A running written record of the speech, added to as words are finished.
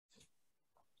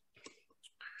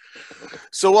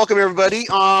So welcome everybody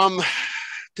to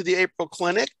the April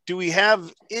Clinic. Do we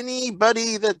have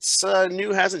anybody that's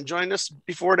new, hasn't joined us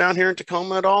before down here in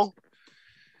Tacoma at all?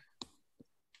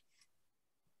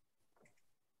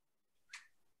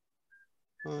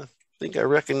 I think I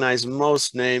recognize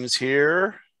most names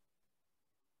here.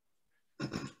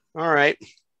 All right.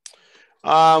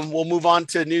 We'll move on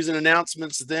to news and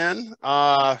announcements then.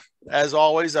 As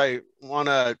always, I want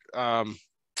to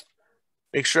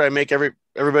make sure I make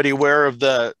everybody aware of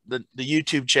the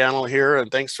YouTube channel here.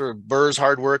 And thanks for Burr's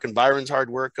hard work and Byron's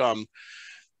hard work.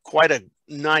 Quite a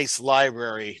nice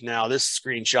library. Now this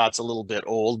screenshot's a little bit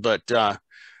old, but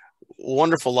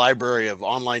wonderful library of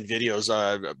online videos,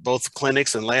 both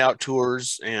clinics and layout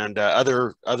tours and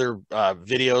other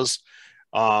videos.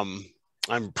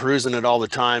 I'm perusing it all the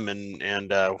time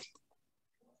and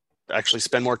actually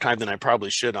spend more time than I probably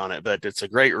should on it, but it's a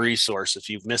great resource if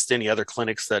you've missed any other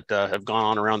clinics that have gone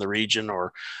on around the region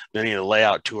or any of the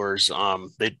layout tours.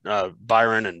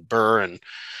 Byron and Burr and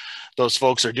those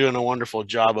folks are doing a wonderful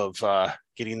job of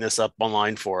getting this up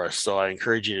online for us. So I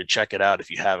encourage you to check it out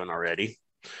if you haven't already.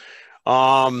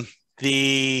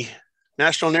 The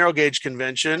National Narrow Gauge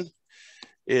Convention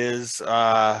is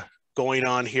going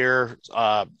on here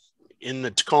in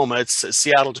the Tacoma. It's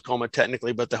Seattle, Tacoma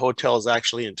technically, but the hotel is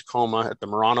actually in Tacoma at the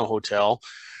Murano Hotel.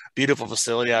 Beautiful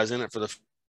facility. I was in it for the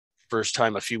first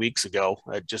time a few weeks ago.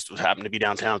 I just happened to be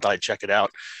downtown. Thought I'd check it out.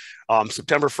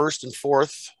 September 1st and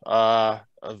 4th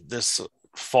of this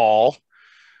fall.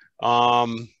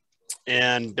 The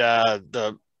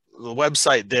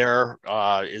website there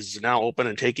is now open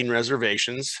and taking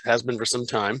reservations. Has been for some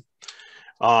time.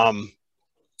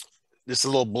 This is a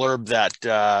little blurb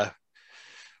that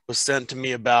was sent to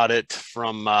me about it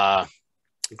from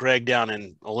Greg down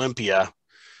in Olympia.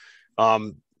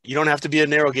 You don't have to be a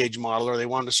narrow gauge modeler. They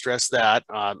wanted to stress that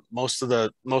most of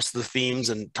the themes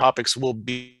and topics will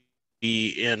be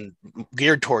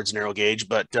geared towards narrow gauge,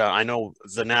 but I know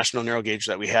the national narrow gauge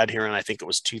that we had here, and I think it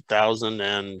was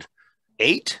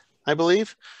 2008, I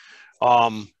believe.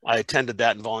 I attended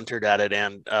that and volunteered at it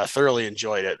and thoroughly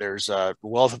enjoyed it. There's a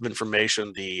wealth of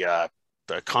information. The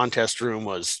contest room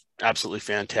was absolutely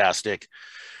fantastic.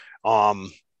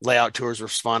 Layout tours were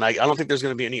fun. I don't think there's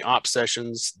going to be any op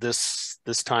sessions this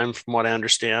time from what I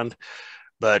understand,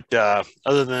 but other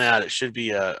than that, it should be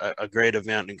a great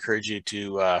event. I encourage you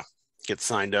to get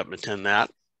signed up and attend that.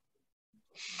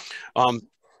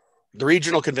 The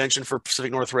regional convention for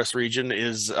Pacific Northwest region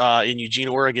is in Eugene,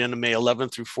 Oregon, May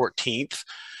 11th through 14th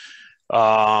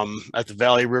at the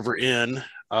Valley River Inn.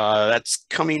 That's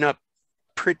coming up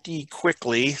pretty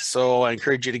quickly, so I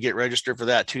encourage you to get registered for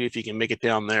that too if you can make it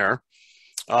down there.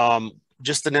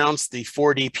 Just announced the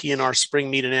 4D PNR Spring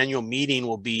Meet and Annual Meeting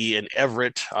will be in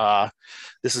Everett.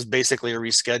 This is basically a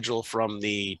reschedule from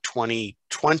the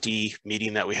 2020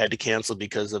 meeting that we had to cancel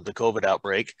because of the COVID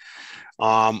outbreak.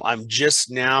 I'm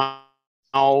just now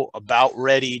about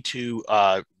ready to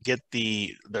get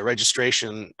the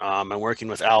registration. I'm working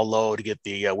with Al Lowe to get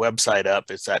the website up.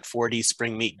 It's at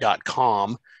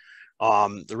 4dspringmeet.com.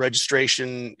 The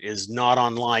registration is not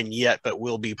online yet, but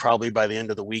will be probably by the end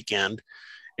of the weekend.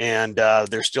 And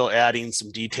they're still adding some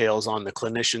details on the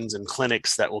clinicians and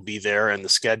clinics that will be there and the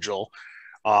schedule.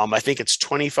 I think it's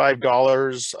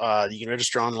 $25. You can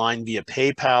register online via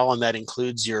PayPal, and that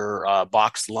includes your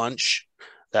boxed lunch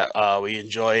that we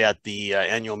enjoy at the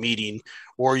annual meeting,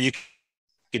 or you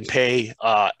can pay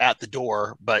at the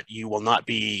door, but you will not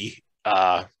be,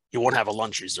 you won't have a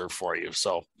lunch reserved for you.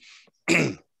 So,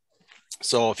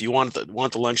 so if you want the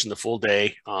lunch in the full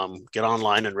day, get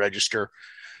online and register.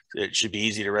 It should be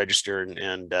easy to register,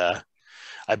 and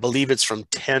I believe it's from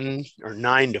 10 or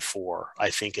 9 to 4. I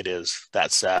think it is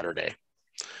that Saturday.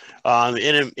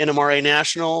 NMRA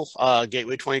National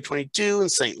Gateway 2022 in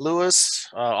St. Louis,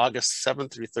 August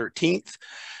 7th through 13th.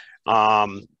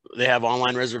 They have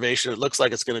online reservation. It looks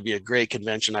like it's going to be a great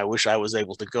convention. I wish I was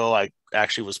able to go. I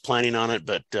actually was planning on it,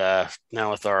 but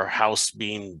now with our house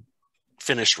being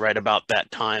finished right about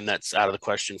that time, that's out of the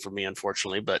question for me,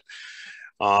 unfortunately. But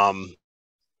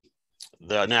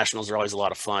the nationals are always a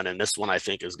lot of fun, and this one I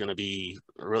think is going to be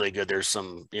really good. There's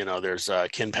some, there's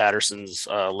Ken Patterson's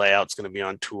layout's going to be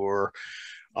on tour.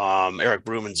 Eric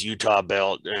Bruman's Utah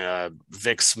belt,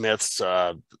 Vic Smith's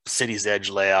City's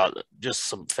Edge layout, just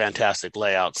some fantastic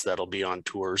layouts that'll be on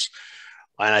tours.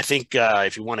 And I think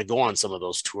if you want to go on some of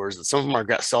those tours, some of them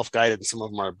are self-guided and some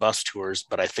of them are bus tours,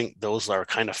 but I think those are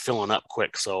kind of filling up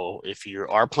quick. So if you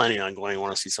are planning on going, you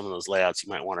want to see some of those layouts,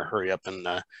 you might want to hurry up and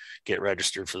get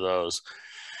registered for those.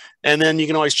 And then you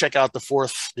can always check out the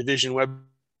 4th Division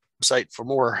website for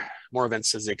more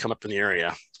events as they come up in the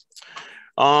area.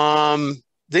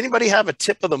 Does anybody have a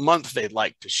tip of the month they'd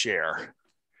like to share?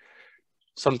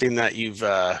 Something that you've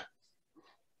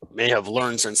may have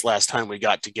learned since last time we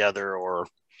got together, or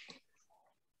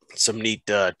some neat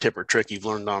tip or trick you've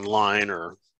learned online,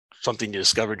 or something you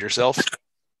discovered yourself?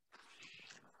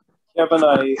 Kevin,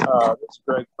 it's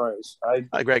Greg Price.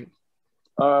 Hi, Greg.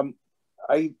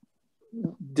 I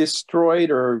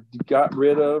destroyed or got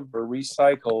rid of or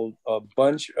recycled a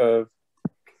bunch of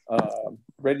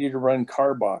ready to run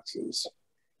car boxes.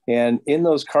 And in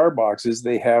those car boxes,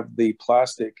 they have the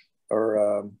plastic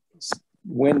or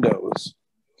windows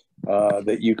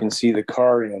that you can see the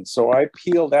car in. So I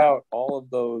peeled out all of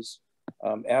those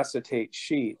acetate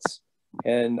sheets,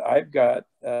 and I've got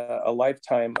a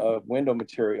lifetime of window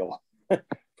material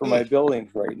for my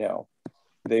buildings right now.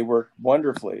 They work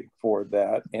wonderfully for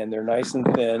that, and they're nice and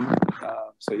thin,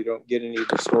 so you don't get any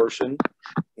distortion.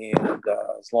 And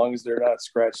as long as they're not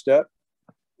scratched up,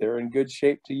 they're in good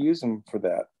shape to use them for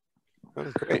that. Oh,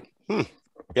 great.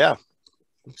 Yeah,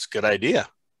 it's a good idea.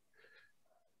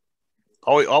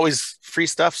 Always free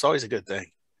stuff's always a good thing.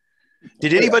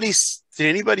 Did anybody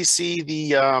see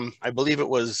the I believe it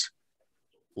was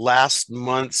last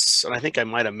month's, and I think I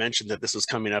might have mentioned that this was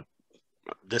coming up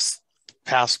this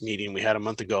past meeting we had a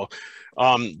month ago,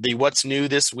 the What's New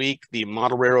This Week, the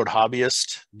Model Railroad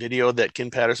Hobbyist video that Ken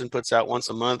Patterson puts out once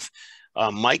a month.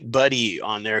 Mike Buddy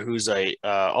on there, who's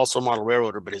also a model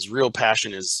railroader, but his real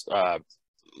passion is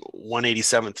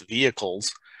 187th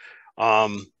vehicles.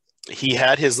 He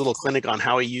had his little clinic on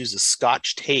how he uses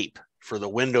Scotch tape for the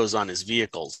windows on his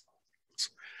vehicles.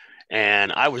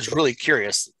 And I was really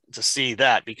curious to see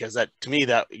that, because that, to me,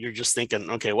 that you're just thinking,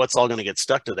 okay, what's all going to get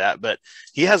stuck to that? But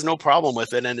he has no problem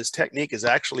with it, and his technique is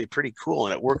actually pretty cool,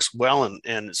 and it works well, and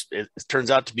it turns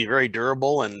out to be very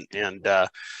durable and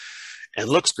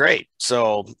looks great.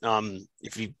 So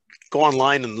if you go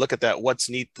online and look at that, what's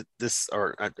neat this,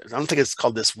 or I don't think it's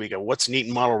called This Week, what's neat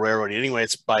in model railroading. Anyway,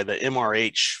 it's by the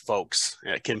MRH folks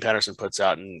Ken Patterson puts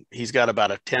out, and he's got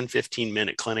about a 10-15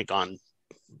 minute clinic on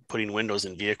putting windows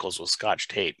in vehicles with Scotch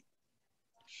tape.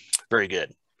 Very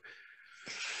good.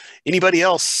 Anybody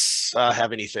else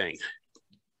have anything?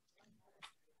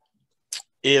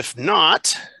 If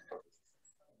not,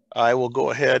 I will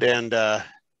go ahead and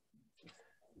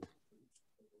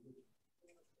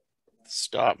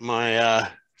stop my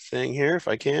thing here if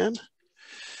I can,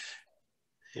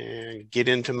 and get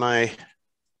into my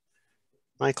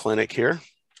clinic here.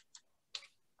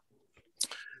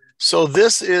 So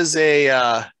this is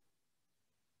a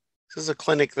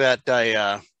clinic that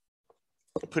I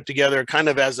put together kind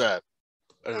of as an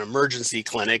emergency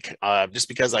clinic, just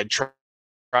because I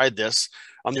tried this.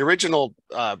 The original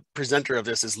presenter of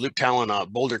this is Luke Talon,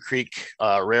 Boulder Creek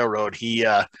Railroad. He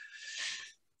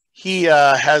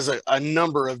has a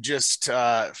number of just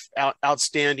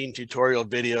outstanding tutorial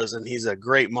videos, and he's a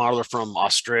great modeler from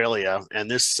Australia.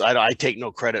 And this, I take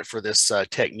no credit for this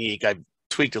technique. I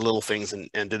tweaked a little things and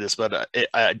did this, but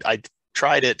I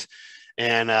tried it,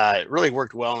 and it really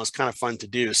worked well, and it was kind of fun to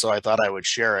do. So I thought I would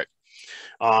share it.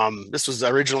 This was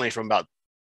originally from about,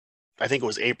 I think it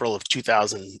was April of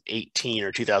 2018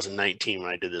 or 2019 when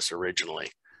I did this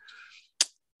originally.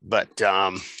 But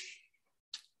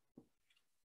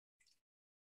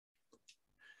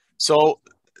so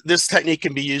this technique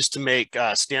can be used to make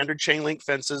standard chain link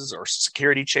fences or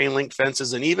security chain link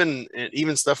fences, and even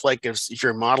stuff like if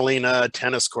you're modeling a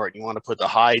tennis court, you want to put the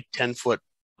high 10-foot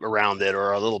around it,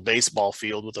 or a little baseball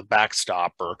field with a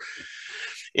backstop, or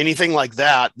anything like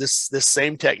that. This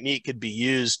same technique could be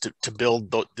used to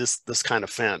build this kind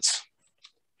of fence.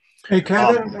 Hey,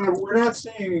 Kevin, we're not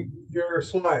seeing your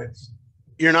slides.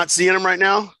 You're not seeing them right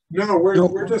now? No, we're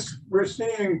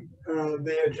seeing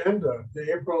the agenda,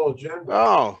 the April agenda.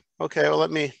 Oh, okay. Well,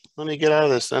 let me get out of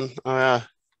this then.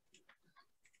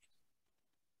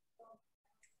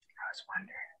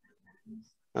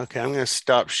 Okay, I'm going to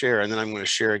stop share, and then I'm going to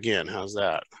share again. How's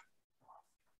that?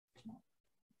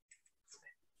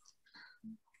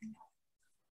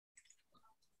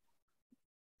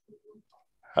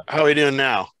 How are we doing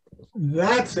now?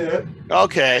 That's it.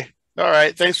 Okay. All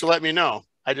right. Thanks for letting me know.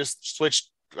 I just switched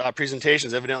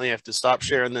presentations. Evidently, I have to stop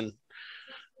sharing then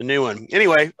the new one.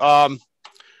 Anyway,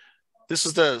 this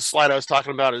is the slide I was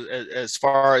talking about as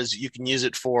far as you can use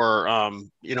it for,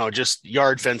 just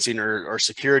yard fencing or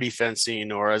security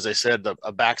fencing, or, as I said,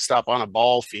 a backstop on a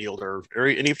ball field, or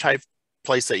any type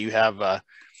place that you have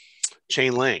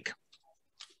chain link.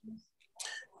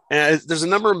 And there's a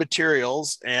number of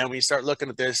materials, and when you start looking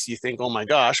at this, you think, oh my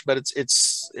gosh, but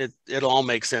it all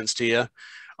makes sense to you.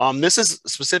 This is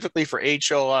specifically for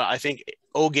HO. I think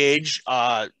O gauge,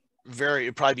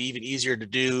 it'd probably be even easier to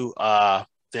do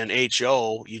than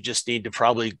HO, you just need to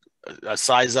probably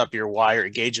size up your wire,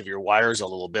 gauge of your wires a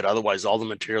little bit. Otherwise, all the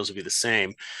materials will be the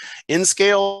same. In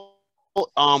scale,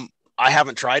 I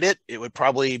haven't tried it. It would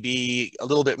probably be a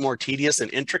little bit more tedious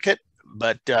and intricate.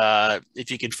 But if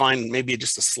you could find maybe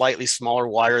just a slightly smaller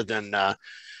wire than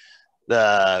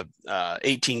the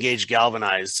 18 gauge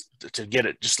galvanized to get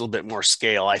it just a little bit more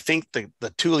scale, I think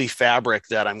the Thule fabric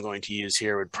that I'm going to use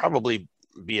here would probably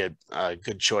be a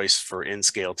good choice for in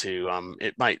scale too.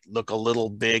 It might look a little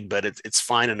big, but it's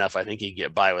fine enough. I think you can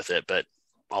get by with it, but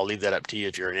I'll leave that up to you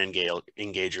if you're an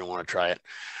engager and want to try it.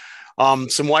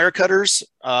 Some wire cutters,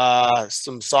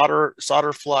 some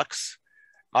solder flux.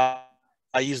 I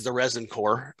use the resin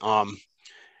core, and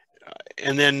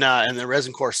the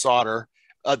resin core solder.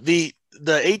 The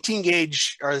 18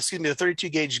 gauge, or excuse me, the 32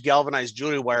 gauge galvanized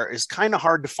jewelry wire is kind of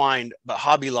hard to find, but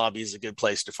Hobby Lobby is a good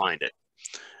place to find it.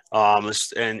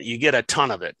 And you get a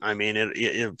ton of it. I mean,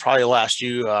 it'll probably last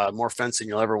you more fence than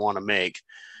you'll ever want to make.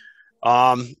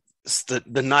 It's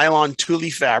the nylon Thule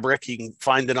fabric. You can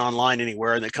find it online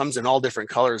anywhere, and it comes in all different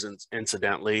colors.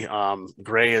 Incidentally,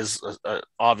 gray is an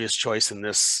obvious choice in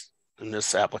this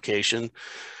application.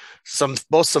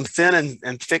 Both some thin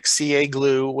and thick CA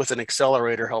glue with an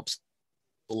accelerator helps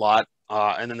a lot.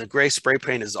 And then the gray spray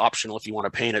paint is optional if you want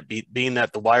to paint it, being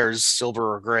that the wire is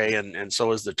silver or gray, and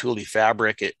so is the Thule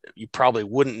fabric. You probably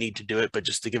wouldn't need to do it, but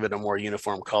just to give it a more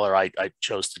uniform color, I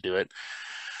chose to do it.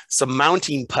 Some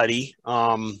mounting putty.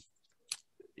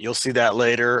 You'll see that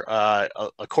later. A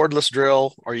cordless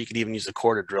drill, or you could even use a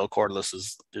corded drill. Cordless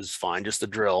is fine, just a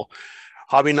drill.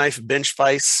 Hobby knife, bench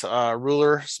vise,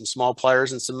 ruler, some small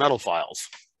pliers, and some metal files.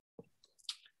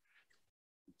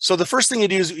 So the first thing you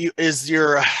do is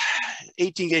your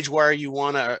 18 gauge wire. You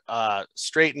want to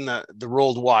straighten the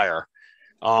rolled wire.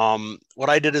 What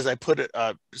I did is I put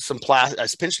some plastic. I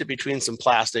pinched it between some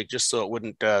plastic just so it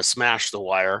wouldn't smash the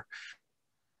wire.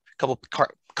 A couple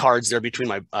cards there between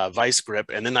my vice grip,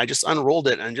 and then I just unrolled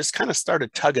it and just kind of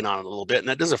started tugging on it a little bit, and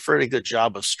that does a pretty good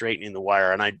job of straightening the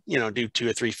wire. And I do 2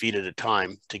 or 3 feet at a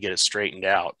time to get it straightened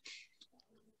out.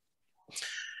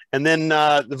 And then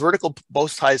the vertical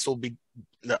post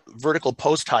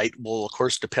height will of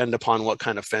course depend upon what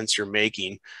kind of fence you're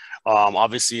making.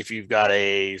 Obviously, if you've got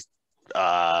a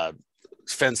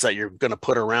fence that you're going to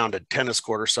put around a tennis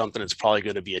court or something, it's probably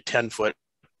going to be a 10-foot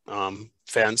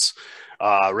fence.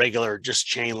 Regular just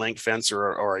chain link fence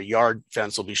or a yard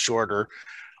fence will be shorter.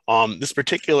 This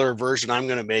particular version I'm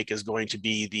going to make is going to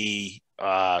be the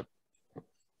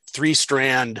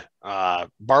 3-strand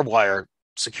barbed wire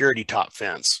security top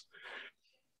fence.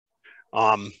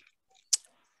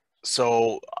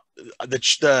 So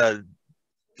the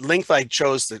length I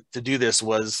chose to do this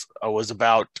was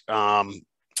about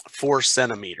 4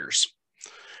 centimeters.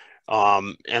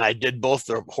 And I did both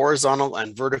the horizontal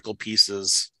and vertical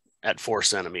pieces at 4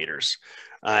 centimeters.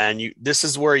 And this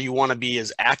is where you want to be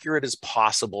as accurate as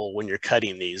possible when you're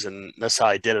cutting these. And that's how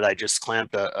I did it. I just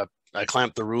clamped I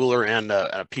clamped the ruler and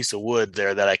a piece of wood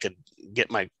there that I could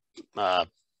get my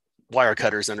wire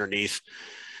cutters underneath,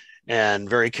 and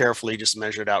very carefully just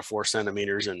measured out 4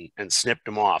 centimeters and snipped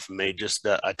them off and made just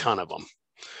a ton of them.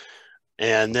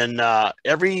 And then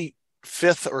every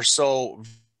 5th or so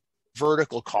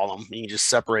vertical column, you can just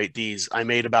separate these. I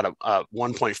made about a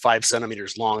 1.5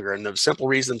 centimeters longer. And the simple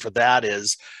reason for that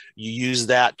is you use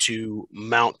that to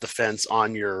mount the fence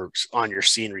on your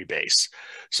scenery base.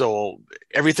 So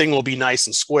everything will be nice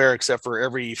and square, except for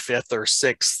every 5th or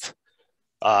 6th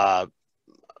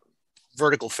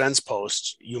vertical fence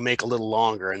post, you make a little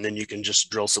longer, and then you can just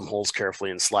drill some holes carefully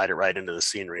and slide it right into the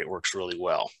scenery. It works really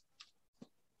well.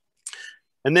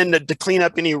 And then to clean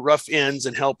up any rough ends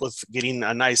and help with getting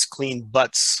a nice clean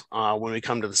butts when we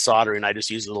come to the soldering, I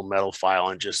just use a little metal file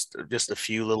and just a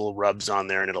few little rubs on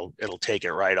there, and it'll take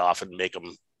it right off and make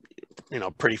them,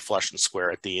 pretty flush and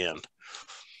square at the end.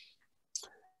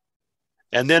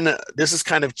 And then this is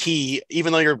kind of key,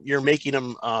 even though you're making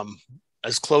them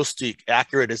as close to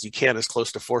accurate as you can, as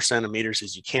close to 4 centimeters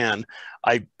as you can,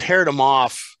 I paired them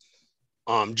off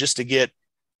just to get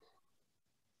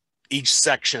each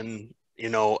section,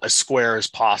 as square as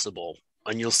possible.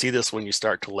 And you'll see this when you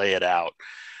start to lay it out.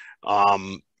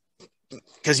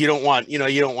 Because you don't want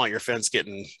your fence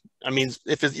getting,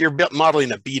 if you're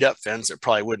modeling a beat up fence, it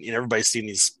probably wouldn't, everybody's seen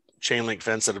these chain link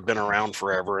fences that have been around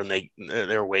forever, and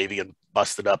they're wavy and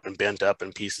busted up and bent up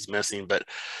and pieces missing. But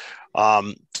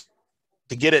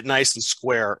to get it nice and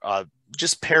square,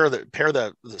 just pair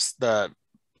the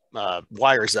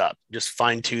wires up. Just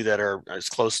find 2 that are as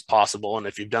close as possible, and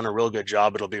if you've done a real good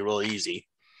job, it'll be real easy.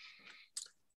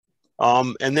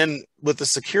 And then with the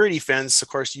security fence, of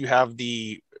course, you have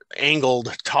the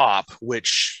angled top,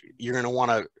 which you're going to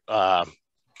want to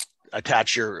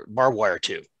attach your barbed wire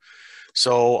to.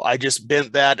 So I just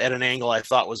bent that at an angle I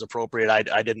thought was appropriate.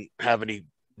 I didn't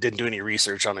do any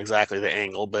research on exactly the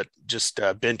angle, but just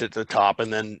bent it to the top,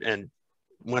 and then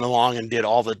went along and did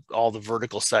all the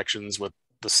vertical sections with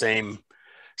the same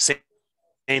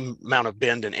amount of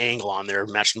bend and angle on there,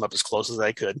 matched them up as close as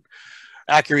I could.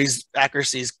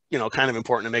 Accuracy is, you know, kind of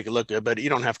important to make it look good, but you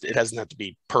don't have to, it doesn't have to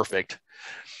be perfect.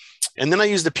 And then I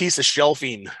used a piece of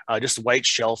shelving, just white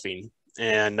shelving,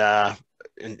 and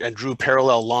drew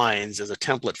parallel lines as a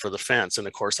template for the fence. And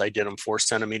of course I did them 4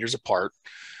 centimeters apart,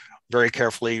 very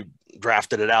carefully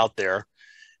drafted it out there.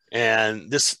 And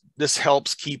this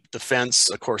helps keep the fence,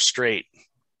 of course, straight.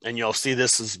 And you'll see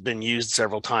this has been used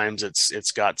several times.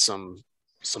 It's got some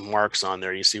marks on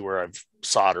there. You see where I've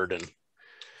soldered,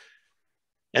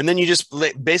 and then you just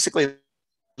basically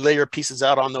lay your pieces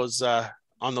out on those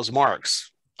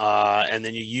marks. And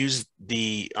then you use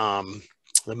the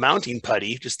mounting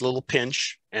putty, just a little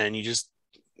pinch, and you just,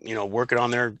 you know, work it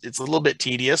on there. It's a little bit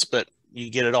tedious, but you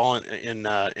get it all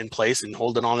in place and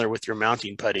hold it on there with your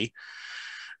mounting putty,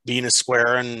 being as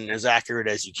square and as accurate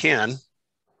as you can.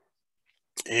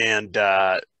 And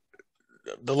the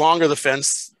longer the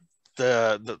fence,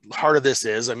 the harder this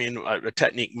is. I mean, a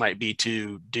technique might be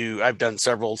to do, I've done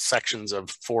several sections of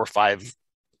 4 or 5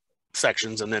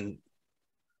 sections, and then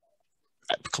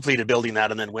completed building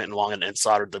that, and then went along and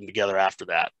soldered them together after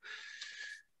that.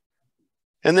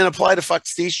 And then apply to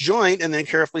flux to each joint, and then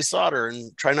carefully solder,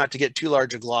 and try not to get too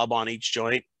large a glob on each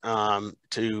joint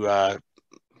to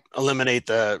eliminate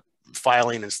the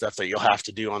filing and stuff that you'll have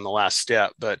to do on the last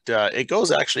step. But it goes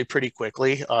actually pretty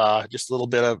quickly. Just a little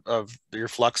bit of your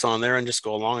flux on there, and just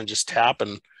go along and just tap,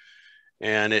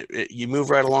 and you move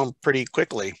right along pretty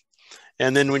quickly.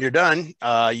 And then when you're done,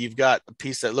 you've got a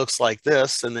piece that looks like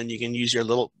this, and then you can use your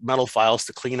little metal files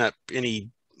to clean up any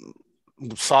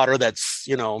solder that's,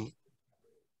 you know,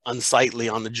 unsightly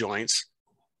on the joints.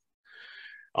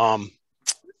 You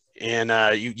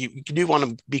do want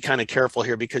to be kind of careful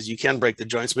here, because you can break the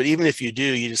joints, but even if you do,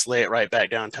 you just lay it right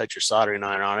back down, touch your soldering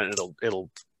iron on it, and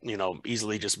it'll you know,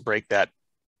 easily just break that,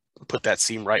 put that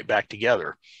seam right back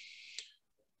together,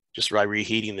 just by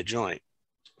reheating the joint.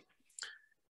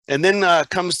 And then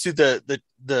comes to the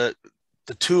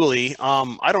toolie.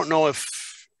 I don't know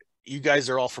if you guys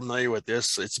are all familiar with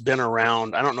this. It's been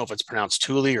around. I don't know if it's pronounced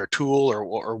toolie or tool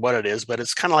or what it is, but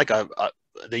it's kind of like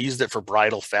they used it for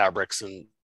bridal fabrics and,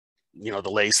 you know,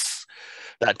 the lace,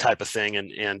 that type of thing.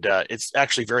 And it's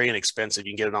actually very inexpensive.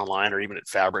 You can get it online or even at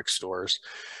fabric stores.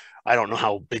 I don't know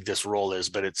how big this roll is,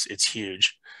 but it's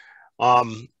huge.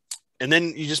 And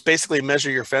then you just basically measure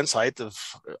your fence height of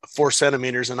 4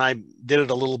 centimeters. And I did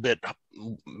it a little bit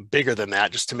bigger than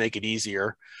that just to make it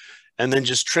easier. And then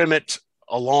just trim it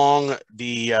along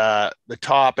the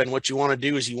top. And what you want to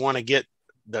do is you want to get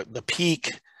the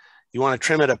peak. You want to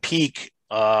trim at a peak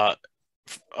of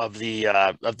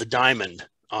the diamond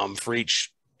for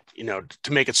each, you know,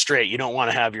 to make it straight. You don't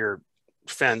want to have your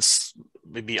fence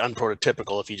be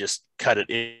unprototypical if you just cut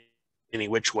it any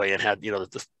which way and had, you know,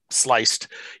 the sliced.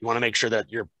 You want to make sure that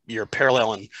you're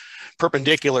parallel and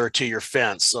perpendicular to your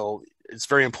fence. So it's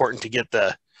very important to get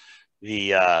the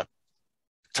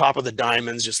top of the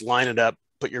diamonds, just line it up,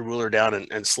 put your ruler down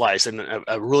and slice. And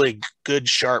a really good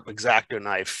sharp X-Acto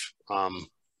knife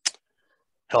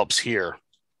helps here.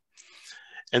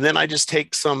 And then I just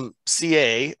take some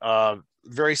CA,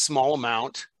 very small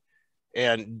amount,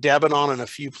 and dab it on in a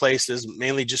few places,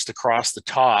 mainly just across the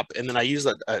top. And then I use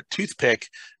a toothpick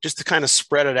just to kind of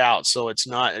spread it out, so so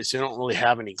you don't really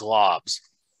have any globs.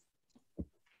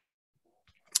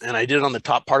 And I did it on the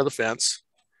top part of the fence.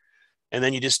 And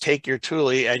then you just take your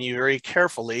toolie and you very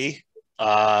carefully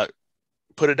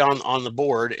put it down on the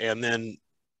board, and then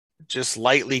just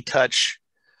lightly touch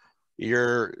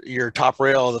your top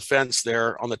rail of the fence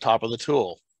there on the top of the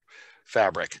tool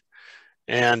fabric.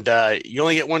 And you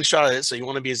only get one shot at it, so you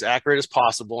want to be as accurate as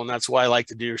possible. And that's why I like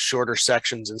to do shorter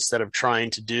sections instead of trying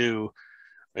to do,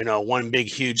 you know, one big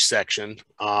huge section.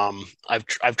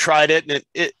 I've tried it,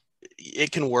 and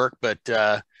it can work, but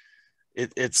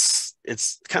it's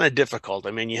kind of difficult.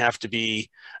 I mean, you have to be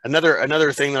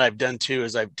another thing that I've done too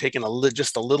is I've taken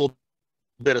just a little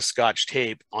bit of Scotch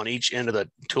tape on each end of the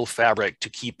tool fabric to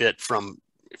keep it from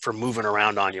moving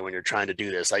around on you when you're trying to do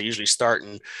this. I usually start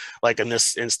like in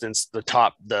this instance,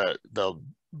 the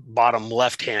bottom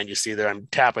left hand, you see there, I'm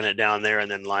tapping it down there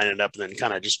and then lining it up and then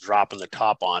kind of just dropping the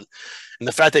top on. And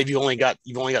the fact that you've only got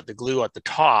the glue at the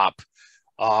top,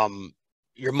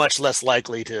 you're much less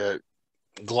likely to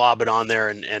glob it on there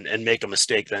and make a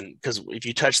mistake then, because if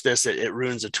you touch this, it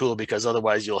ruins the tool, because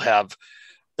otherwise you'll have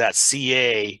that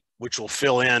CA, which will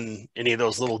fill in any of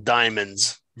those little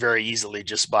diamonds very easily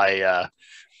just by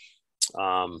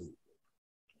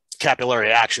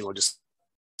capillary action. Will just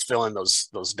fill in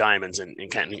those diamonds and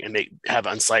have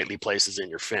unsightly places in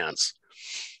your fence.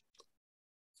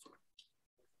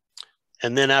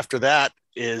 And then after that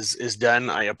is done,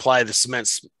 I apply the cement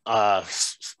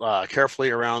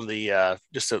carefully around the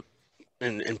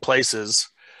in places.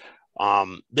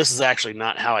 This is actually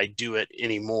not how I do it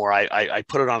anymore. I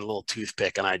put it on a little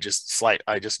toothpick and I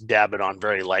just dab it on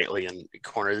very lightly in the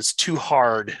corner. It's too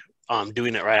hard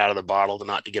doing it right out of the bottle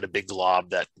to get a big glob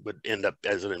that would end up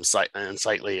as an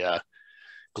unsightly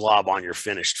glob on your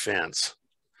finished fence.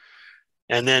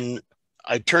 And then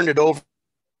I turned it over,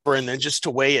 and then just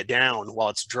to weigh it down while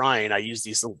it's drying, I use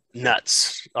these little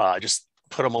nuts. Just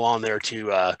put them along there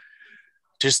to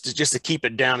just to keep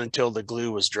it down until the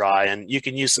glue was dry. And you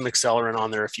can use some accelerant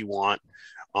on there if you want.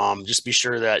 Just be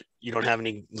sure that you don't have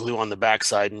any glue on the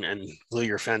backside and glue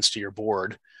your fence to your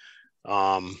board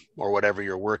or whatever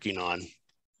you're working on.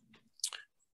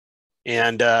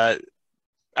 And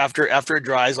after it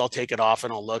dries, I'll take it off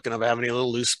and I'll look, and if I have any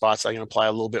little loose spots, I can apply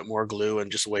a little bit more glue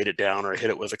and just weight it down or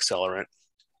hit it with accelerant.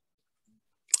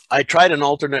 I tried an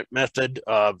alternate method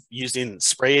of using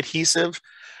spray adhesive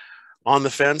on the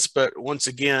fence, but once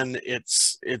again,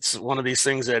 it's one of these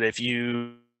things that if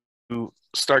you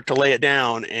start to lay it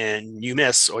down and you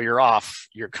miss or you're off,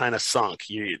 you're kind of sunk.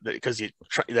 Because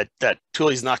that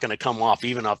toolie is not going to come off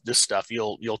even off this stuff.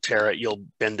 You'll tear it, you'll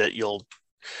bend it, you'll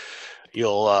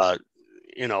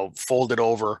fold it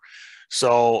over.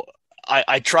 So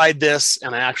I tried this,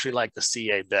 and I actually like the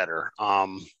CA better.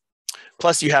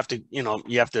 Plus, you have to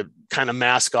kind of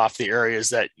mask off the areas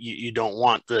that you don't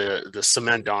want the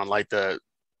cement on, like the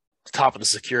top of the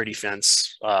security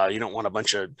fence. You don't want a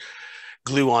bunch of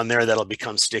glue on there that'll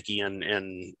become sticky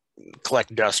and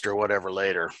collect dust or whatever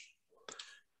later.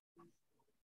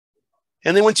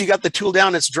 And then once you got the tool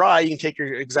down, it's dry, you can take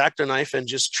your X-Acto knife and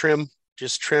just trim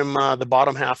the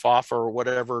bottom half off, or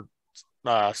whatever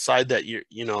side that you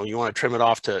want to trim it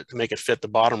off to make it fit the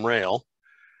bottom rail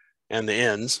and the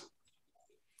ends.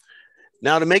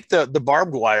 Now to make the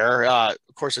barbed wire, of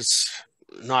course it's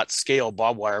not scale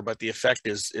barbed wire, but the effect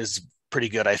is pretty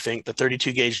good, I think. The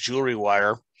 32 gauge jewelry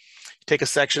wire, take a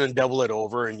section and double it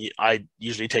over, and I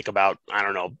usually take about,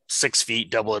 6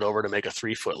 feet, double it over to make a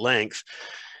 3 foot length.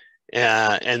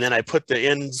 And then I put the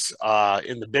ends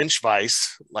in the bench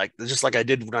vise, just like I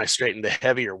did when I straightened the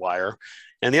heavier wire.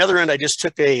 And the other end, I just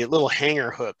took a little hanger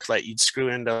hook that you'd screw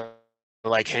into,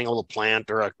 like hang a little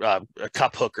plant or a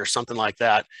cup hook or something like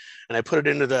that. And I put it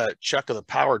into the chuck of the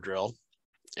power drill.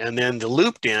 And then the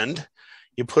looped end,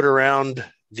 you put around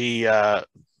the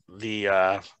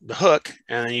hook,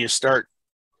 and then you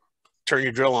turn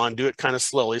your drill on, do it kind of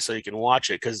slowly so you can watch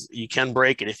it, because you can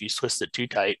break it if you twist it too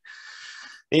tight.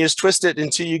 And you just twist it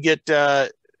until you get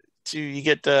the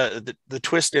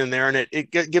twist in there, and it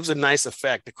gives a nice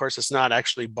effect. Of course, it's not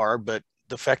actually barbed, but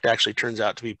the effect actually turns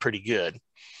out to be pretty good.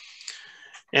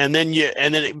 And then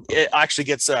it actually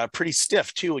gets pretty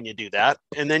stiff too when you do that.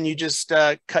 And then you just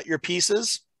cut your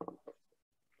pieces,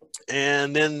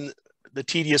 and then the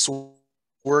tedious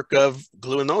work of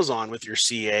gluing those on with your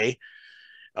CA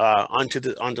onto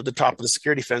the top of the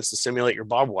security fence to simulate your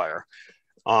barbed wire.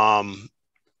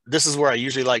 This is where I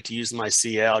usually like to use my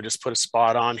CA. I'll just put a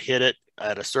spot on, hit it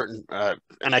at a certain,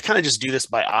 and I kind of just do this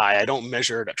by eye. I don't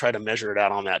measure it. I try to measure it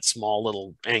out on that small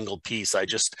little angled piece. I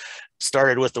just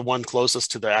started with the one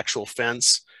closest to the actual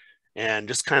fence and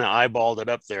just kind of eyeballed it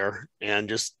up there, and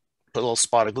just put a little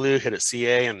spot of glue, hit it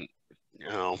CA. And,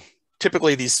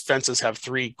 typically these fences have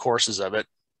 3 courses of it.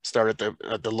 Start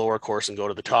at the lower course and go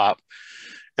to the top.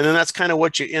 And then that's kind of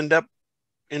what you end up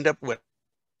with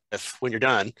when you're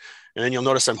done. And then you'll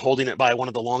notice I'm holding it by one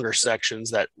of the longer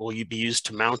sections that will be used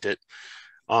to mount it.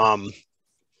 And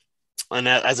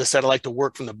as I said, I like to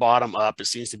work from the bottom up. It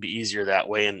seems to be easier that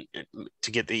way, and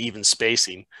to get the even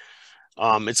spacing.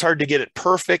 It's hard to get it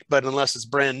perfect, but unless it's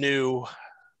brand new,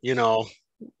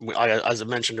 as I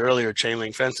mentioned earlier, chain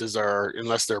link fences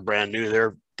unless they're brand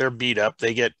new, they're beat up.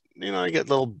 They get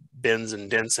little bends and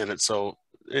dents in it. So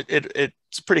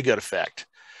it's a pretty good effect.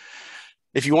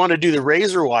 If you want to do the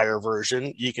razor wire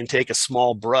version, you can take a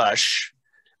small brush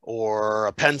or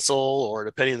a pencil, or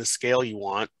depending on the scale you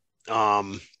want,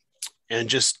 and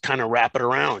just kind of wrap it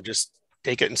around. Just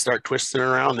take it and start twisting it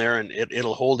around there, and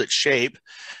it'll hold its shape.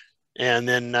 And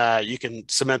then you can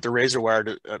cement the razor wire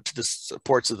to the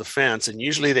supports of the fence. And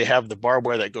usually they have the barbed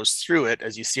wire that goes through it.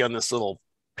 As you see on this little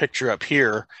picture up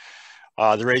here,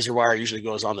 the razor wire usually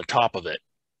goes on the top of it.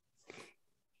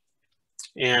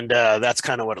 And that's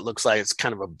kind of what it looks like. It's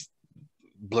kind of a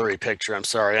blurry picture. I'm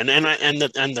sorry.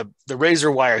 The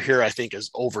razor wire here, I think, is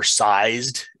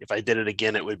oversized. If I did it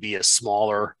again, it would be a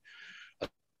smaller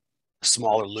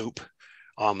loop.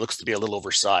 Looks to be a little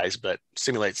oversized, but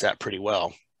simulates that pretty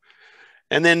well.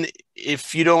 And then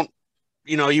if you don't,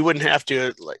 you wouldn't have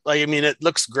to I mean, it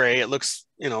looks gray. It looks,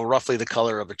 roughly the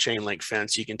color of a chain link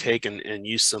fence. You can take and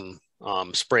use some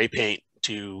spray paint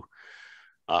to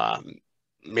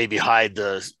maybe hide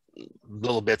the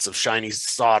little bits of shiny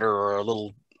solder, or a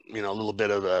little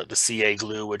bit of the CA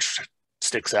glue, which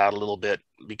sticks out a little bit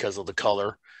because of the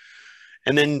color.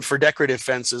 And then for decorative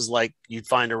fences, like you'd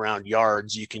find around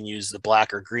yards, you can use the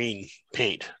black or green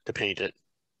paint to paint it.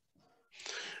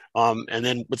 And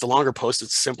then with the longer posts,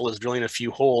 it's simple as drilling a few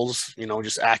holes,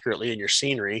 just accurately in your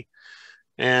scenery.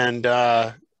 And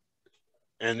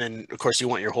then of course you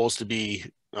want your holes to be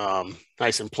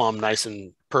nice and plumb, nice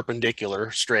and perpendicular,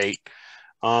 straight.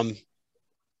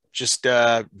 Just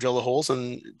drill the holes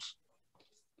and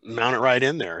mount it right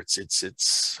in there.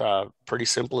 It's pretty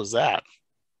simple as that.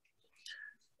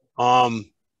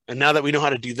 And now that we know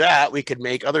how to do that, we could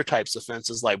make other types of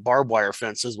fences, like barbed wire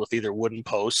fences with either wooden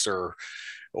posts or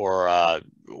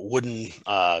wooden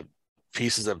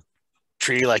pieces of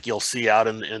tree, like you'll see out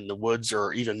in the woods,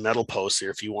 or even metal posts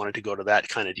here. If you wanted to go to that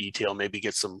kind of detail, maybe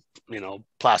get some,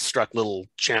 plastruck little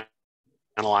channel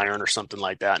iron or something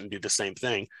like that and do the same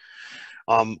thing.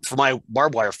 For my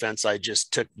barbed wire fence, I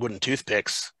just took wooden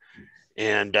toothpicks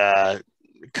and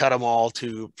cut them all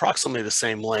to approximately the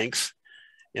same length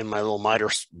in my little miter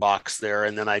box there.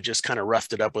 And then I just kind of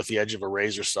roughed it up with the edge of a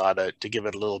razor saw to give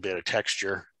it a little bit of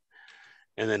texture,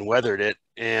 and then weathered it.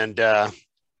 And I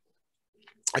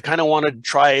kind of wanted to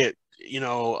try it,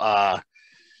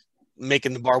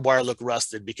 making the barbed wire look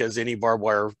rusted, because any barbed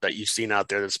wire that you've seen out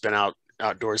there that's been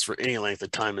outdoors for any length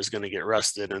of time is going to get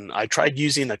rusted. And I tried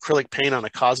using acrylic paint on a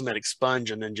cosmetic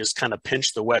sponge, and then just kind of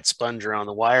pinched the wet sponge around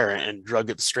the wire and drug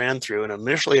the strand through. And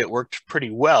initially it worked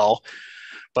pretty well,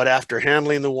 but after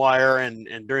handling the wire and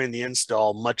during the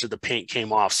install, much of the paint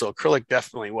came off. So acrylic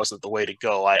definitely wasn't the way to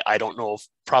go. I don't know if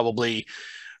probably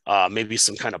maybe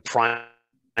some kind of primer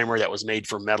that was made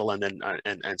for metal and then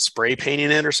and spray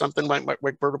painting it or something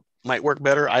might work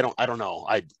better. I don't know.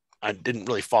 I didn't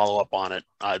really follow up on it.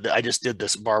 I just did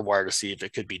this barbed wire to see if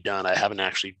it could be done. I haven't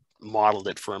actually modeled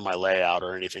it for my layout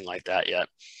or anything like that yet.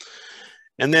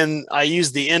 And then I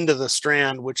used the end of the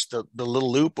strand, which the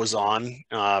little loop was on,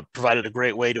 provided a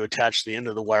great way to attach the end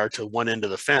of the wire to one end of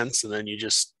the fence. And then you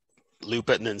just loop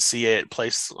it and then CA it,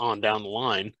 place on down the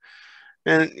line.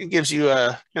 And it gives you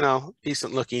a,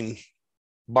 decent looking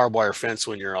barbed wire fence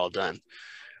when you're all done.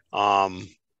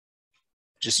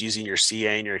 Just using your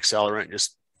CA and your accelerant,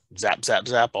 just zap, zap,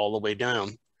 zap all the way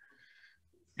down.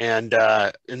 And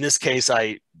in this case,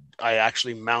 I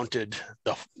actually mounted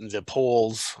the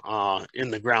poles in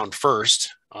the ground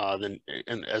first,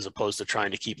 as opposed to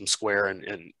trying to keep them square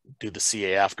and do the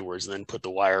CA afterwards, and then put the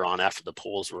wire on after the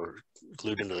poles were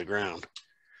glued into the ground.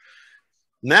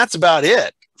 And that's about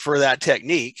it for that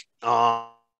technique.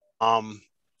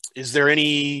 Is there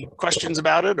any questions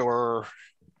about it, or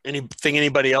anything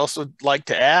anybody else would like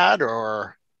to add?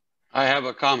 Or I have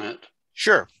a comment.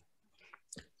 Sure.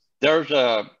 There's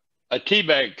a tea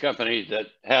bag company that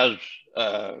has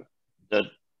the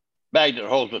bag that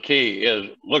holds the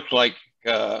tea looks like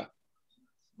chain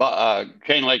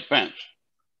link fence.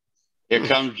 It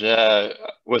comes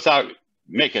without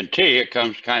making tea. It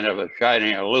comes kind of a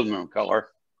shiny aluminum color.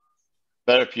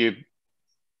 But if you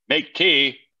make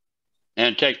tea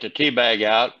and take the tea bag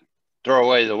out, throw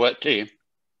away the wet tea,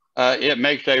 it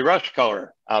makes a rust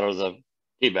color out of the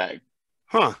tea bag.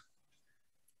 Huh.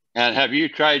 And have you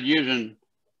tried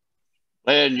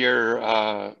laying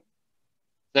your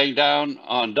thing down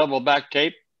on double back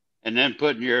tape and then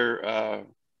putting your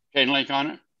chain link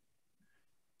on it?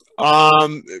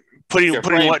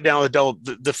 Putting what down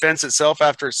the fence itself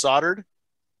after it's soldered?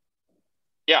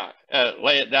 Yeah,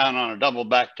 lay it down on a double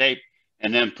back tape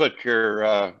and then put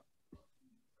your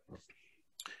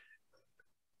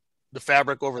the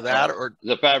fabric over that, or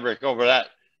the fabric over that.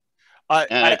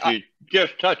 And if you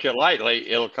just touch it lightly,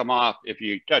 it'll come off. If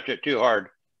you touch it too hard,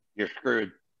 you're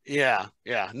screwed. Yeah.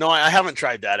 No, I haven't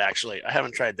tried that, actually. I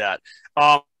haven't tried that.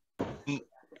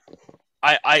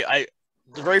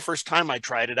 The very first time I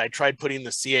tried it, I tried putting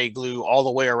the CA glue all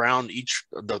the way around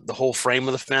the whole frame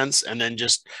of the fence, and then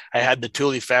I had the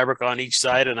Thule fabric on each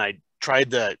side, and I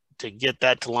tried to get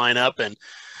that to line up. And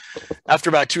after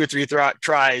about 2 or 3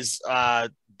 tries,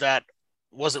 that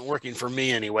wasn't working for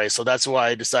me anyway. So that's why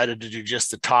I decided to do just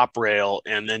the top rail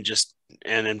and then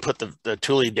put the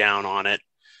Thule down on it.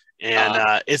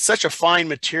 And it's such a fine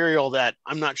material that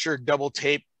I'm not sure double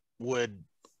tape would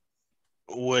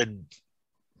would,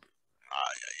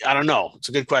 I don't know. It's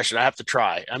a good question. I have to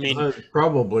try. I mean,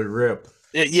 probably rip.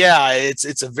 Yeah,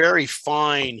 it's a very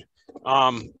fine.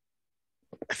 I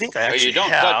think I actually you don't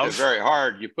have. touch it very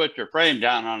hard. You put your frame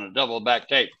down on a double back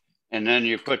tape, and then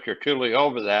you put your tule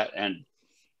over that and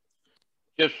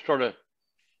just sort of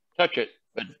touch it.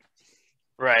 But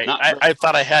right, I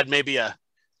thought I had maybe a.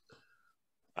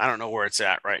 I don't know where it's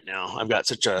at right now. I've got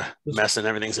such a mess and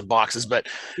everything's in boxes, but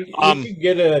you can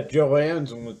get it at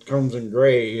Joann's and it comes in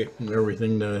gray and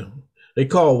everything. They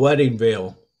call it wedding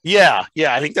veil. Yeah,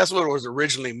 I think that's what it was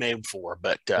originally made for.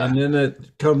 But and then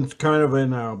it comes kind of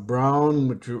in a brown,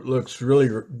 which looks really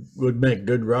would make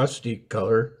good rusty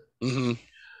color. Mm-hmm.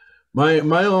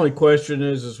 My only question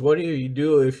is what do you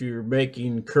do if you're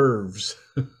making curves?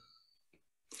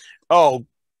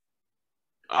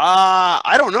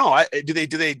 I don't know. Do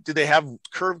they have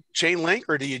curved chain link,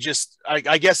 or do you just?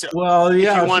 I guess. Well,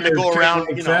 yeah. If you wanted to go around,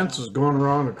 fence is going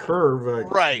around a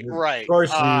curve. Right. Of course,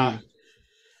 the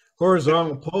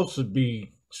horizontal posts would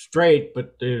be straight,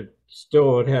 but they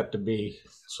still would have to be.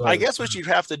 I guess what you'd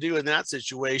have to do in that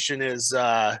situation is,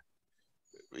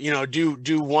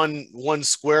 do one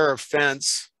square of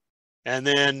fence, and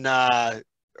then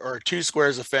or 2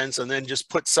 squares of fence, and then just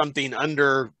put something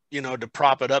under, to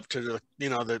prop it up to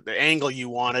the angle you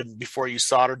wanted before you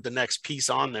soldered the next piece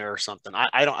on there or something.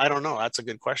 I don't know. That's a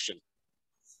good question.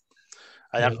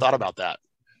 I haven't thought about that.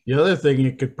 The other thing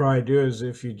you could probably do is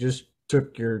if you just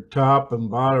took your top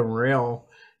and bottom rail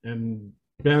and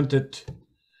bent it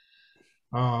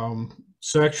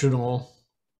sectional,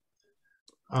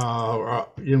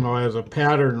 as a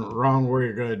pattern around where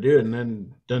you're going to do it,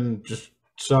 and then just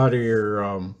solder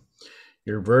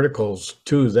your verticals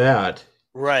to that.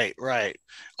 Right.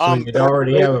 So you'd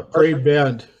already have a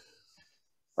pre-bend.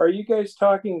 Are you guys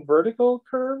talking vertical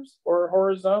curves or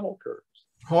horizontal curves?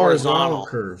 Horizontal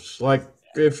curves. Like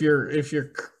if you're you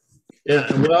could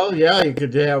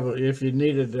have if you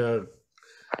needed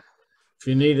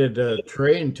a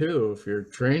train too. If your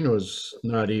train was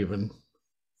not even.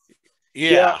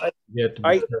 Yeah,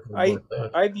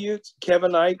 that. I've used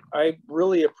Kevin. I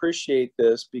really appreciate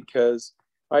this because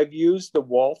I've used the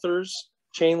Walthers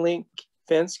chain link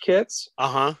fence kits.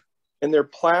 And they're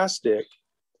plastic,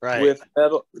 right? With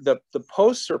metal. The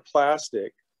posts are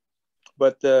plastic,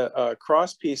 but the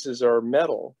cross pieces are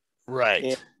metal,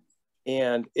 right?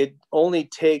 And it only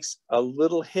takes a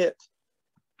little hit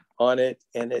on it,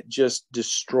 and it just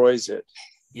destroys it.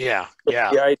 Yeah.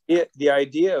 The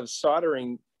idea of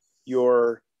soldering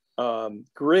your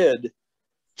grid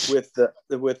with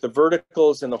the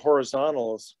verticals and the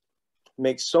horizontals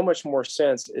makes so much more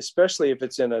sense, especially if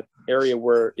it's in an area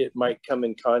where it might come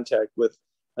in contact with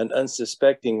an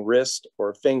unsuspecting wrist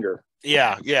or finger.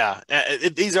 Yeah.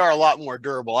 These are a lot more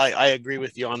durable. I agree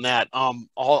with you on that.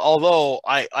 Although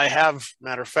I have,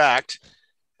 matter of fact,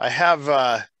 I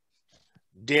have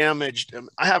damaged.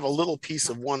 I have a little piece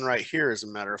of one right here. As a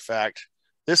matter of fact,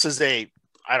 this is I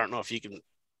don't know if you can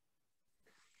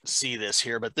see this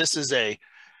here, but this is a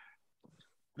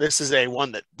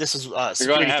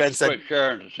security fence that. Quit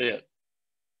sharing to see it.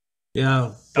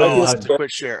 Yeah. Oh, I'll have to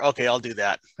quit share. Okay, I'll do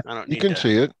that. I don't need. You can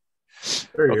see it.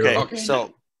 Okay,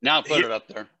 so now put it up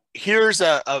there. Here's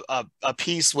a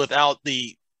piece without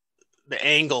the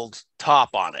angled top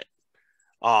on it.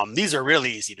 These are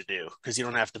really easy to do because you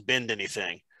don't have to bend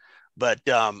anything, but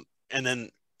and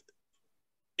then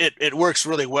it works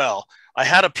really well. I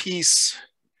had a piece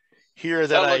here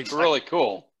that looks really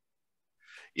cool.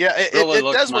 Yeah, it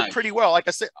does work pretty well. Like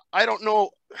I said, I don't know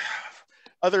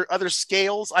other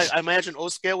scales. I imagine O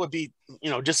scale would be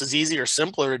just as easy or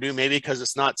simpler to do, maybe because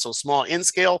it's not so small. In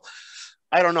scale,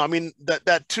 I don't know. I mean,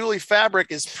 that Thule fabric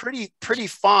is pretty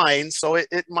fine, so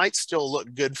it might still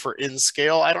look good for in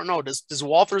scale. I don't know. Does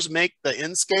Walthers make the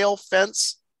in scale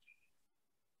fence?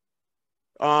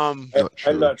 I'm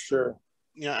not sure.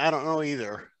 Yeah, I don't know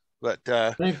either. But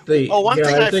I think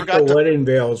I forgot. The wedding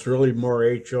veil is really more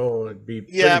HO. It'd be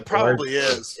probably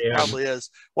is. Yeah. Probably is.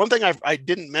 One thing I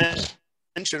didn't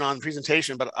mention on the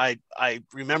presentation, but I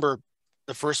remember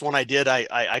the first one I did.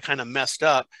 I kind of messed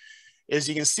up. Is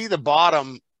you can see the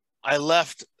bottom. I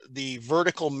left the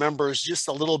vertical members just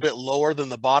a little bit lower than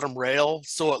the bottom rail,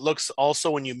 so it looks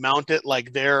also when you mount it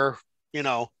like they're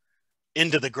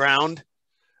into the ground.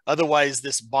 Otherwise,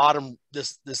 this bottom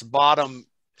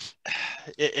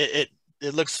it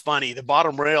looks funny. The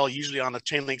bottom rail usually on a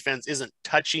chain link fence isn't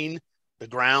touching the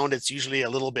ground. It's usually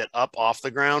a little bit up off the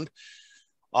ground.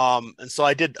 And so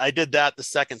I did that the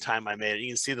second time I made it. You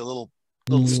can see the little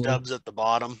stubs at the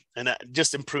bottom, and it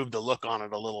just improved the look on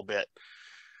it a little bit.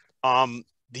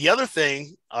 The other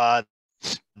thing that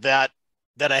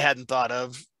I hadn't thought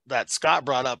of, that Scott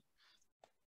brought up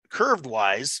curved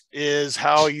wise is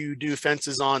how you do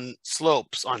fences on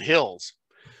slopes, on hills.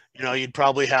 You know, you'd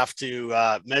probably have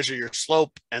to measure your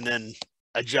slope and then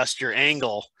adjust your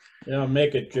angle. Yeah,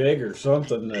 make it jig or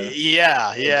something.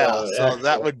 Yeah. So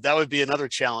actual. that would be another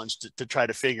challenge to try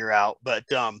to figure out. But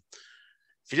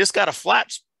if you just got a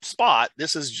flat spot,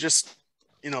 this is just,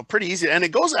 you know, pretty easy, and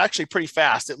it goes actually pretty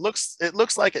fast. It looks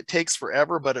like it takes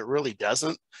forever, but it really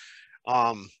doesn't.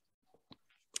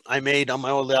 I made on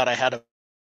my old layout, I had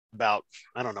about,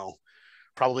 I don't know,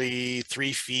 probably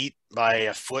 3 feet by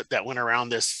a foot that went around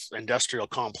this industrial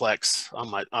complex on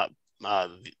my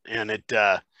and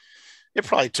it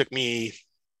probably took me,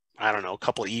 I don't know, a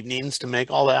couple of evenings to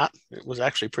make all that. It was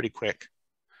actually pretty quick.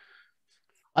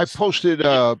 I posted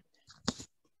whoops,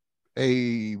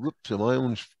 am I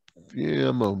on? Yeah,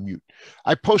 I'm on mute.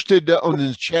 I posted on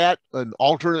the chat an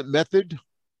alternate method.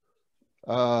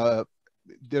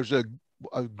 There's a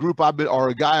group a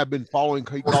guy I've been following.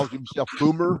 He calls himself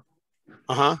Boomer.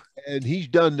 And he's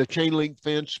done the chain link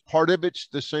fence. Part of it's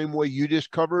the same way you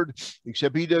just covered,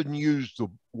 except he doesn't use the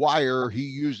wire. He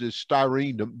uses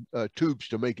styrene tubes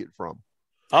to make it from.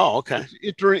 Oh, okay.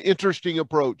 Interesting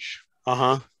approach.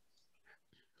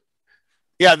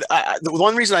 Yeah, the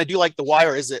one reason I do like the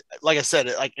wire is that, like I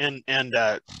said,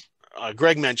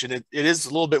 Greg mentioned it, it is a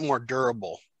little bit more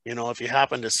durable. You know, if you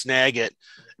happen to snag it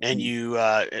and you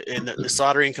and the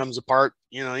soldering comes apart,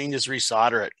 you know, you can just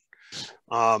resolder it.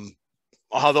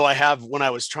 Although I have, when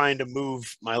I was trying to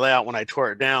move my layout, when I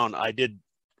tore it down, I did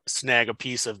snag a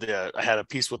piece of I had a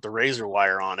piece with the razor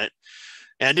wire on it,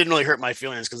 and it didn't really hurt my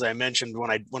feelings because I mentioned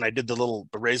when I did the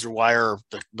razor wire,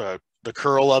 the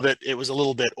curl of it, it was a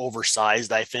little bit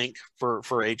oversized, I think, for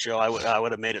HO. I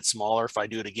would have made it smaller if I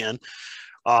do it again.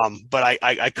 But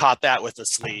I caught that with the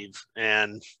sleeve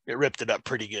and it ripped it up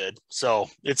pretty good. So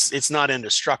it's not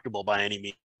indestructible by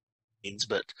any means,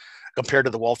 but compared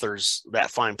to the Walthers,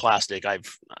 that fine plastic,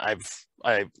 I've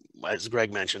as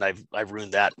Greg mentioned, I've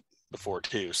ruined that before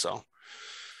too. So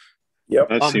yep,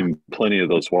 I've seen plenty of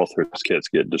those Walthers kits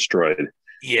get destroyed.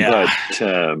 Yeah.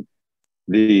 But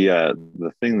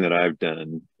the thing that I've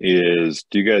done is,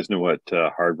 do you guys know what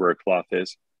hardware cloth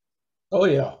is? Oh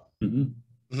yeah.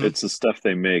 Mm-hmm. It's the stuff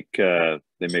they make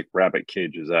rabbit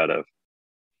cages out of,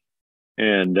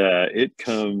 and it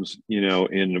comes, you know,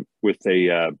 in with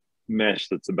a mesh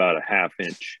that's about a 1/2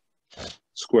 inch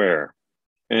square.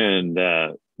 And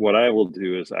what I will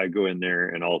do is I go in there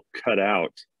and I'll cut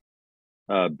out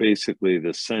basically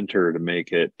the center to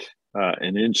make it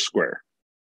 1 inch square.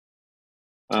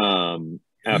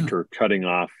 After cutting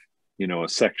off, you know, a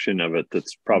section of it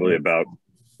that's probably about,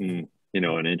 you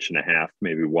know, 1.5 inches,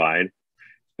 maybe wide.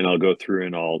 And I'll go through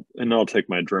and I'll take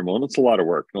my Dremel, and it's a lot of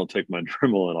work. And I'll take my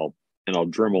Dremel and I'll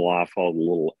Dremel off all the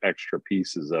little extra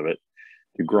pieces of it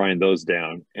to grind those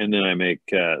down. And then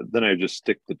then I just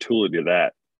stick the toolie to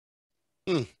that.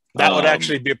 That would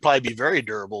actually probably be very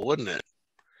durable, wouldn't it?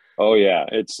 Oh yeah,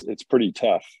 it's pretty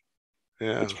tough.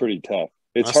 Yeah, it's pretty tough.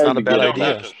 It's That's hard not to a bad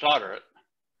get idea. To solder it.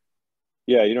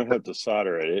 Yeah, you don't have to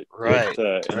solder it. Right.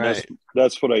 And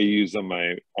that's what I use on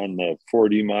the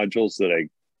 4D modules that I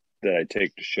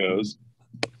take to shows.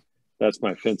 That's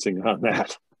my fencing on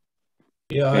that.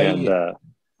 Yeah, and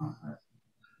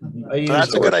I use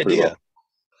that's a good idea.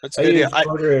 That's a good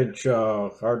idea. Use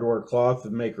hardware cloth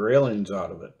and make railings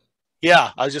out of it.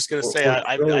 Yeah, I was just going to say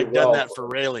I've really done that for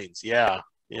railings. Yeah.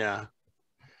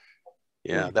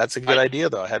 That's a good idea,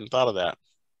 though. I hadn't thought of that.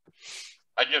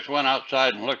 I just went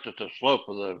outside and looked at the slope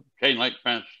of the chain link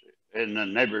fence in the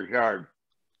neighbor's yard.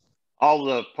 All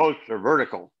the posts are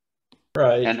vertical.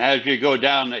 Right. And as you go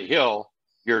down the hill,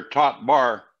 your top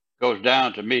bar goes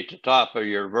down to meet the top of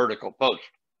your vertical post.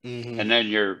 Mm-hmm. And then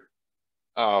your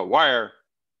wire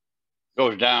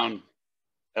goes down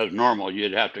as normal.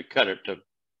 You'd have to cut it to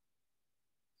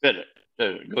fit it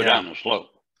to go down the slope.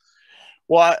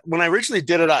 Well, when I originally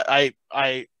did it,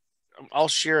 I'll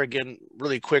share again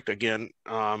really quick again.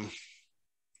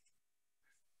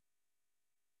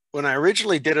 When I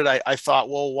originally did it, I thought,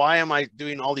 well, why am I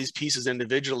doing all these pieces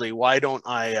individually? Why don't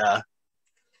I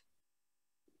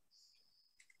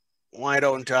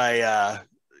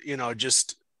you know,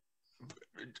 just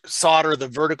solder the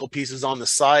vertical pieces on the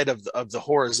side of the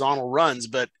horizontal runs?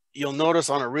 But you'll notice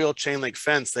on a real chain link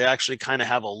fence, they actually kind of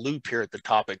have a loop here at the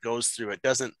top it goes through.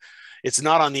 It's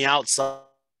not on the outside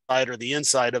or the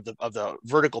inside of the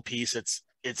vertical piece.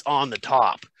 It's on the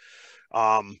top.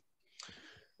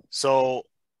 So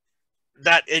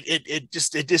that it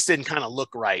just didn't kind of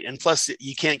look right. And plus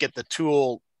you can't get the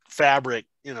tool fabric,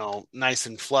 you know, nice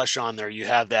and flush on there. You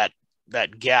have that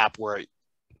gap where,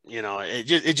 you know, it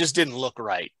just didn't look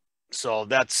right. So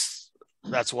that's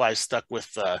that's why I stuck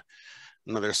with,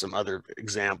 there's some other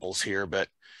examples here, but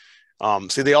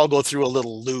see, they all go through a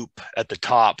little loop at the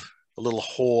top, a little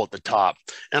hole at the top.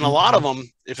 And a lot of them,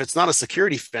 if it's not a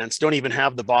security fence, don't even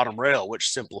have the bottom rail, which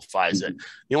simplifies it.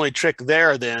 The only trick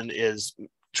there then is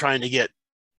trying to get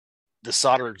the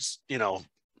solders,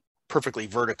 perfectly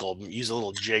vertical. Use a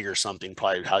little jig or something,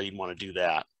 probably how you'd want to do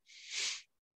that.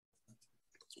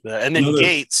 And then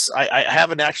gates, I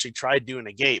haven't actually tried doing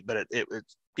a gate, but it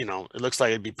looks like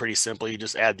it'd be pretty simple. You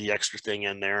just add the extra thing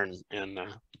in there and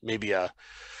maybe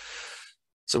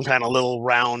some kind of little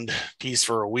round piece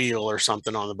for a wheel or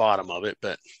something on the bottom of it.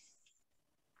 But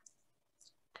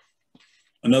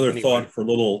another thought for a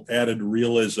little added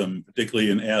realism, particularly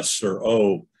in S or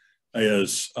O,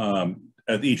 is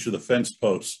at each of the fence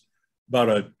posts, about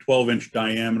a 12-inch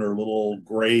diameter little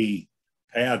gray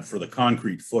pad for the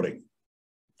concrete footing.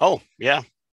 Oh, yeah.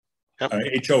 Yep.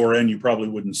 HO or N, you probably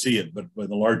wouldn't see it, but by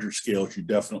the larger scales, you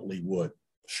definitely would.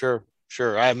 Sure.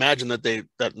 I imagine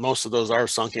that most of those are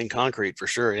sunk in concrete for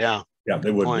sure. Yeah. Yeah,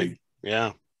 they would be.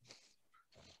 Yeah.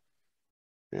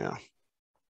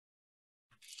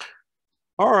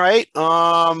 All right.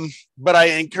 But I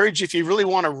encourage you, if you really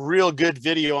want a real good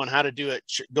video on how to do it,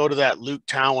 go to that Luke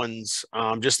Towans.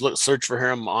 Just search for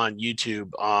him on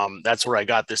YouTube. That's where I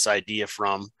got this idea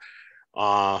from.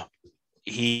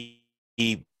 He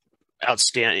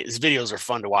outstanding. His videos are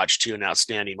fun to watch too. An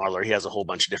outstanding modeler. He has a whole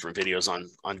bunch of different videos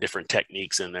on different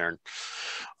techniques in there.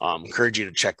 And encourage you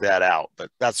to check that out. But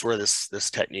that's where this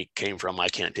technique came from. I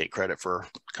can't take credit for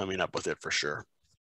coming up with it for sure.